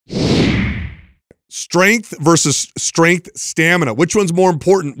Strength versus strength stamina. Which one's more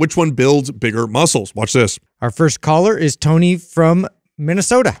important? Which one builds bigger muscles? Watch this. Our first caller is Tony from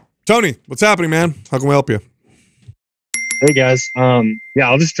Minnesota. Tony, what's happening, man? How can we help you? Hey guys. Yeah,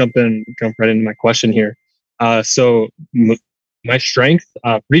 I'll just jump right into my question here. So my strength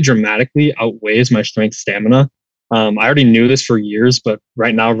pretty dramatically outweighs my strength stamina. I already knew this for years, but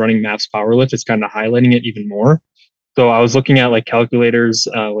right now running MAPS Powerlift is kind of highlighting it even more. So I was looking at like calculators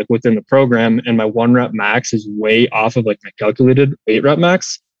like within the program, and my 1 rep max is way off of like my calculated 8 rep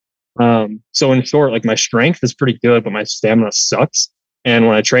max. So in short, like my strength is pretty good, but my stamina sucks. And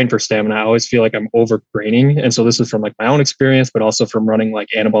when I train for stamina, I always feel like I'm overtraining. And so this is from like my own experience, but also from running like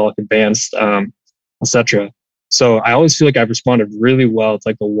Anabolic Advanced, etc. So I always feel like I've responded really well to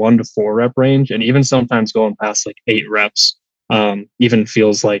like the 1 to 4 rep range, and even sometimes going past like 8 reps even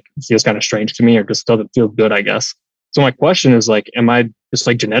feels kind of strange to me, or just doesn't feel good, I guess. So my question is like, am I just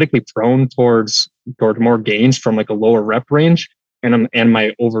like genetically prone towards more gains from like a lower rep range? And am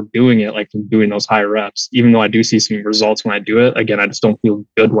I overdoing it, like from doing those high reps, even though I do see some results when I do it? Again, I just don't feel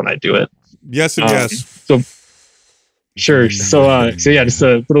good when I do it. Yes and yes. So sure. So yeah, just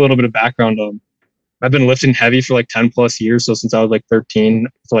to put a little bit of background on, I've been lifting heavy for like 10 plus years. So since I was like 13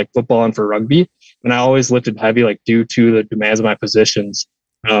 for like football and for rugby, and I always lifted heavy, like due to the demands of my positions.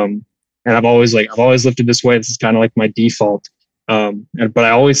 And I've always lifted this way. This is kind of like my default. But I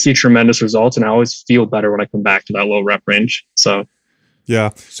always see tremendous results, and I always feel better when I come back to that low rep range. So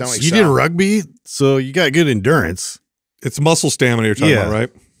yeah. So you did rugby, so you got good endurance. It's muscle stamina you're talking about, right?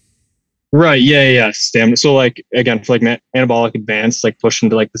 Right. Yeah. Stamina. So like, again, for like Anabolic Advanced, like pushing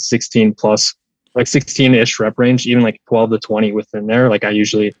to like the 16 plus, like 16-ish rep range, even like 12 to 20 within there. Like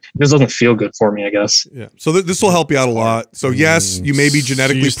this doesn't feel good for me, I guess. Yeah. So this will help you out a lot. So yes, you may be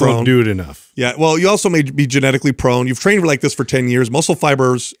genetically prone. Don't do it enough. Yeah. Well, you also may be genetically prone. You've trained like this for 10 years. Muscle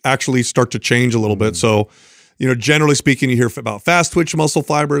fibers actually start to change a little bit. So, generally speaking, you hear about fast twitch muscle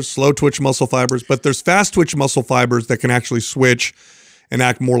fibers, slow twitch muscle fibers, but there's fast twitch muscle fibers that can actually switch and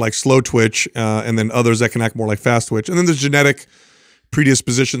act more like slow twitch, and then others that can act more like fast twitch. And then there's genetic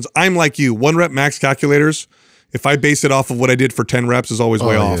predispositions. I'm like you. 1 rep max calculators, if I base it off of what I did for 10 reps, is always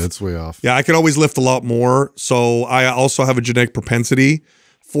way off. Yeah, it's way off. Yeah, I could always lift a lot more. So I also have a genetic propensity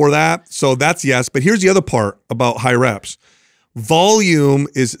for that. So that's yes. But here's the other part about high reps. Volume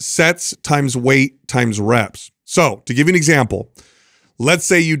is sets times weight times reps. So to give you an example, let's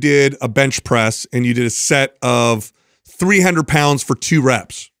say you did a bench press and you did a set of 300 pounds for 2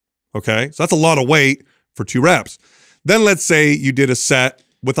 reps. Okay, so that's a lot of weight for 2 reps. Then let's say you did a set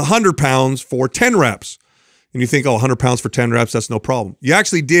with 100 pounds for 10 reps. And you think, 100 pounds for 10 reps, that's no problem. You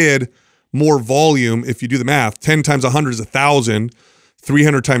actually did more volume if you do the math. 10 times 100 is 1,000.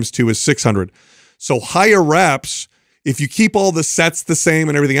 300 times 2 is 600. So higher reps, if you keep all the sets the same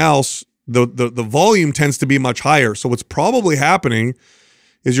and everything else, the volume tends to be much higher. So what's probably happening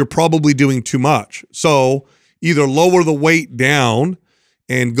is you're probably doing too much. So either lower the weight down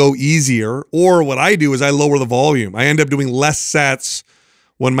and go easier, or what I do is I lower the volume. I end up doing less sets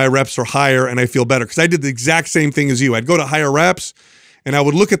when my reps are higher and I feel better, because I did the exact same thing as you. I'd go to higher reps and I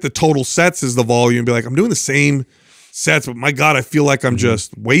would look at the total sets as the volume and be like, I'm doing the same sets, but my God, I feel like I'm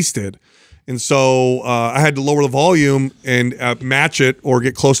just wasted. And so I had to lower the volume and match it or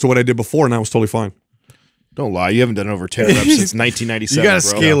get close to what I did before, and I was totally fine. Don't lie. You haven't done over 10 reps since 1997. You got to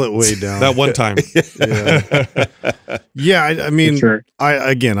scale it way down. That one time. Yeah, I mean, sure.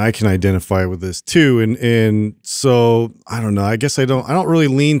 I can identify with this too, and so I don't know. I guess I don't really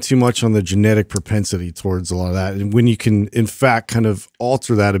lean too much on the genetic propensity towards a lot of that, and when you can, in fact, kind of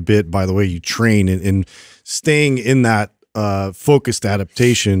alter that a bit by the way you train and staying in that focused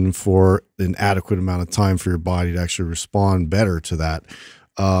adaptation for an adequate amount of time for your body to actually respond better to that.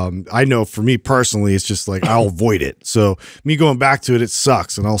 I know for me personally, it's just like I'll avoid it. So me going back to it, it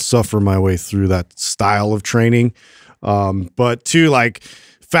sucks, and I'll suffer my way through that style of training. But too, like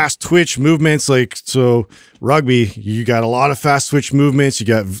fast twitch movements, like so rugby, you got a lot of fast twitch movements.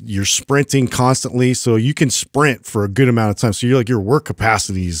 You're sprinting constantly, so you can sprint for a good amount of time. So you're like your work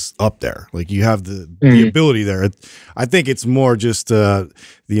capacity is up there. Like you have the ability there. I think it's more just the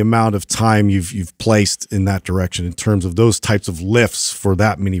amount of time you've placed in that direction in terms of those types of lifts for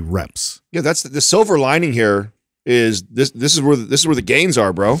that many reps. Yeah, that's the silver lining here. Is this is where the gains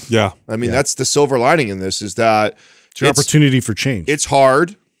are, bro? Yeah, I mean that's the silver lining in this is that it's an opportunity for change. It's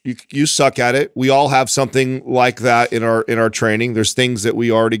hard. You suck at it. We all have something like that in our training. There's things that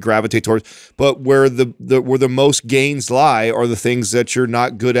we already gravitate towards, but where the most gains lie are the things that you're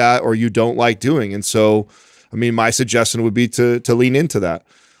not good at or you don't like doing. And so, I mean, my suggestion would be to lean into that.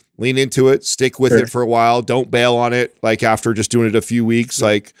 lean into it, stick with Sure. it for a while. Don't bail on it. Like after just doing it a few weeks,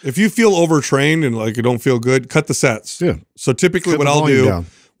 like If you feel overtrained and like you don't feel good, cut the sets. Yeah. So typically Cut what the I'll volume do down.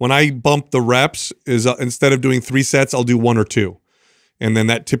 when I bump the reps is instead of doing 3 sets, I'll do 1 or 2. And then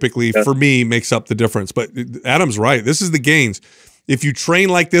that typically Yeah. for me makes up the difference. But Adam's right. This is the gains. If you train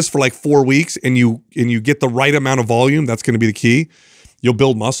like this for like 4 weeks and you get the right amount of volume, that's going to be the key. You'll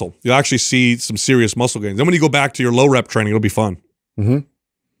build muscle. You'll actually see some serious muscle gains. Then when you go back to your low rep training, it'll be fun.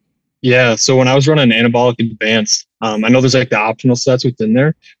 Yeah. So when I was running anabolic advanced, I know there's like the optional sets within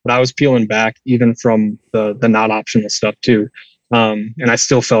there, but I was peeling back even from the not optional stuff too. And I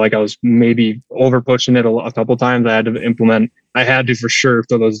still felt like I was maybe over pushing it a couple times. I had to for sure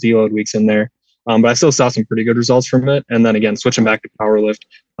throw those deload weeks in there. But I still saw some pretty good results from it. And then again, switching back to power lift,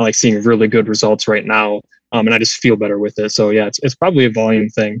 I like seeing really good results right now. And I just feel better with it. So yeah, it's probably a volume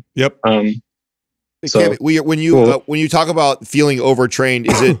thing. Yep. So- when you talk about feeling overtrained,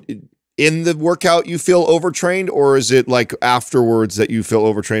 is it in the workout you feel overtrained, or is it like afterwards that you feel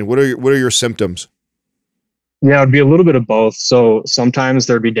overtrained? What are your symptoms? Yeah, it'd be a little bit of both. So sometimes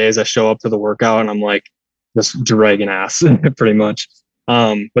there'd be days I show up to the workout and I'm like just dragging ass pretty much.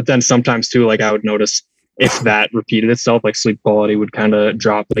 But then sometimes too, like I would notice if that repeated itself, like sleep quality would kind of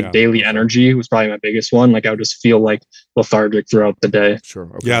drop. Like Yeah. daily energy was probably my biggest one. Like I would just feel like lethargic throughout the day. Sure.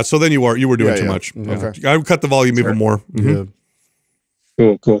 Okay. Yeah. So then you were doing Yeah, too yeah. much. Yeah. Okay. I would cut the volume even more. Mhm.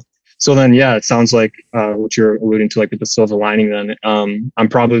 Yeah. Cool. So then, yeah, it sounds like what you're alluding to, like with the silver lining. Then I'm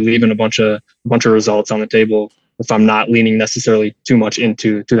probably leaving a bunch of results on the table if I'm not leaning necessarily too much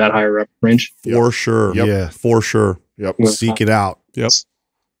into that higher rep range. For sure. Yep. Yeah. For sure. Yep. Seek it out. Yep.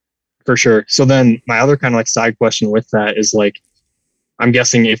 For sure. So then my other kind of like side question with that is like, I'm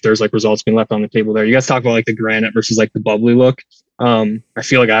guessing if there's like results being left on the table there, you guys talk about like the granite versus like the bubbly look. I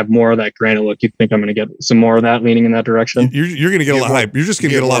feel like I have more of that granite look. You think I'm going to get some more of that leaning in that direction? You're going to get a Get lot more- of hype. You're just going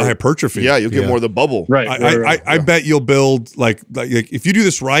to get get a lot of more- hypertrophy. Yeah, you'll get Yeah. more of the bubble. Right. I bet you'll build like if you do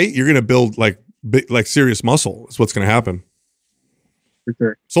this right, you're going to build like serious muscle. Is what's going to happen. For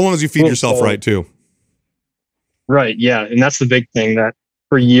sure. So long as you feed Cool. yourself So- right too. Right. Yeah. And that's the big thing that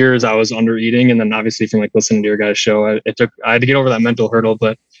for years I was under eating. And then obviously from like listening to your guys' show, I had to get over that mental hurdle.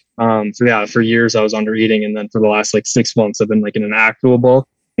 But so yeah, for years I was under eating. And then for the last like 6 months, I've been like in an actual bulk.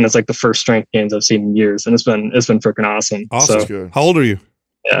 And it's like the first strength gains I've seen in years. And it's been freaking awesome. Awesome. So Good. How old are you?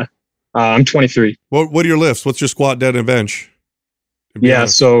 I'm 23. What are your lifts? What's your squat, dead, and bench? To be Yeah.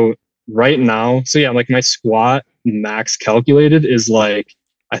 honest. So right now, like my squat max calculated is like,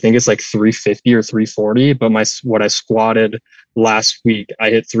 I think it's like 350 or 340, but what I squatted last week, I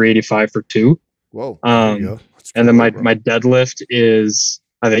hit 385 for 2. Whoa. There you Um, go. That's and then good, bro. my deadlift is,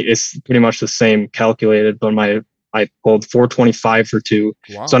 I think it's pretty much the same calculated, but I pulled 425 for 2.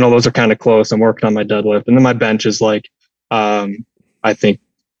 Wow. So I know those are kind of close. I'm working on my deadlift. And then my bench is like, I think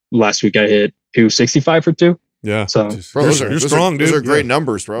last week I hit 265 for 2. Yeah. So Bro, You're those are strong, Those dude. are great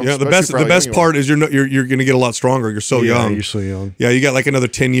numbers, bro. Yeah. The Especially for best how young you part is you're going to get a lot stronger. You're so Yeah, young. You're so young. Yeah. You got like another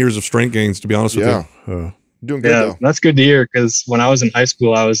 10 years of strength gains. To be honest are. with Yeah. you. Doing good yeah, though. that's good to hear. Because when I was in high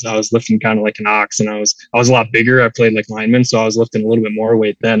school, I was lifting kind of like an ox, and I was a lot bigger. I played like lineman, so I was lifting a little bit more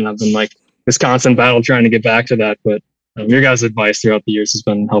weight then. And I've been like this constant battle trying to get back to that. But your guys' advice throughout the years has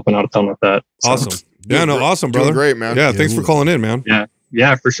been helping out a ton with that. So, Awesome. Yeah. No. Doing Awesome, Doing brother. great, man. Yeah. Thanks for calling in, man.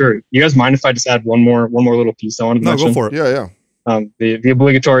 Yeah, for sure. You guys mind if I just add one more little piece I wanted to No, mention? go for it. Yeah. The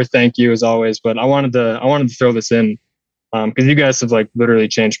obligatory thank you as always, but I wanted to throw this in because you guys have like literally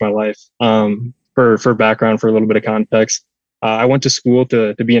changed my life. For background, for a little bit of context, I went to school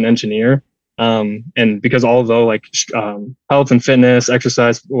to be an engineer, and because although like health and fitness,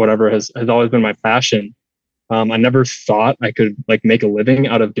 exercise, whatever has always been my passion, I never thought I could like make a living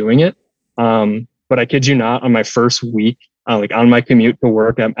out of doing it. But I kid you not, on my first week, like on my commute to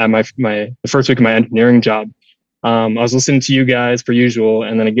work at the first week of my engineering job, I was listening to you guys per usual,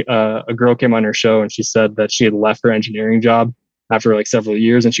 and then a girl came on her show and she said that she had left her engineering job after like several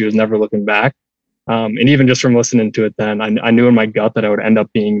years and she was never looking back. And even just from listening to it then, I knew in my gut that I would end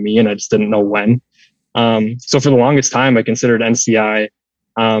up being me, and I just didn't know when. So for the longest time, I considered NCI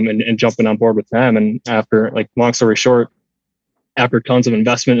and jumping on board with them. And after, like, long story short, after tons of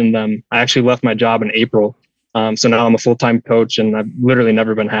investment in them, I actually left my job in April. So now I'm a full-time coach, and I've literally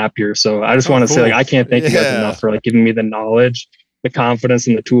never been happier. So I just want to say, like, I can't thank you guys Yeah. enough for like giving me the knowledge, the confidence,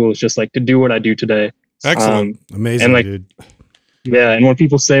 and the tools just like to do what I do today. Excellent. Amazing, And, like, dude. Yeah, and when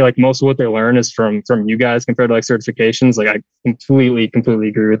people say like most of what they learn is from you guys compared to like certifications, like I completely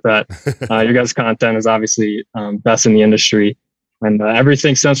agree with that. Your guys' content is obviously best in the industry, and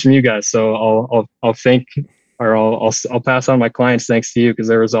everything stems from you guys. So I'll thank, or I'll pass on my clients thanks to you, because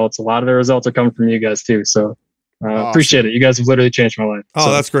a lot of their results are coming from you guys too. So Appreciate it. You guys have literally changed my life.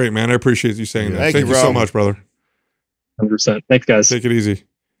 Oh, that's great, man. I appreciate you saying that. Thank Thank you, you so bro. much, brother. 100%. Thanks, guys. Take it easy.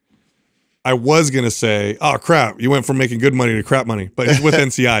 I was going to say, oh, crap. You went from making good money to crap money, but he's with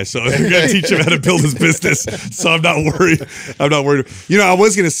NCI. So you're going to teach him how to build his business. So I'm not worried. You know, I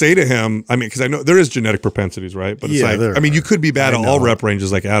was going to say to him, I mean, because I know there is genetic propensities, right? But it's Yeah, like, there I mean, are. you could be bad I at all know. rep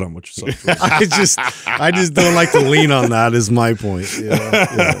ranges like Adam, which sucks. I just don't like to lean on that. Is my point.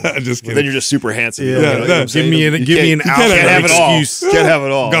 Yeah. Just But kidding. then you're just super handsome. Yeah. You know what I'm Yeah. saying? Give me an You out can't have it all. excuse. Can't have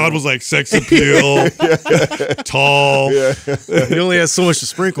it all. God was like sex appeal, tall. He only has so much to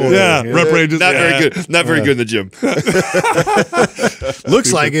sprinkle. Yeah, there, rep ranges. Not yeah. very good. Not very good in the gym.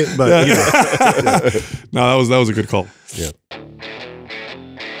 Looks like it, but you know. No, that was a good call. Yeah.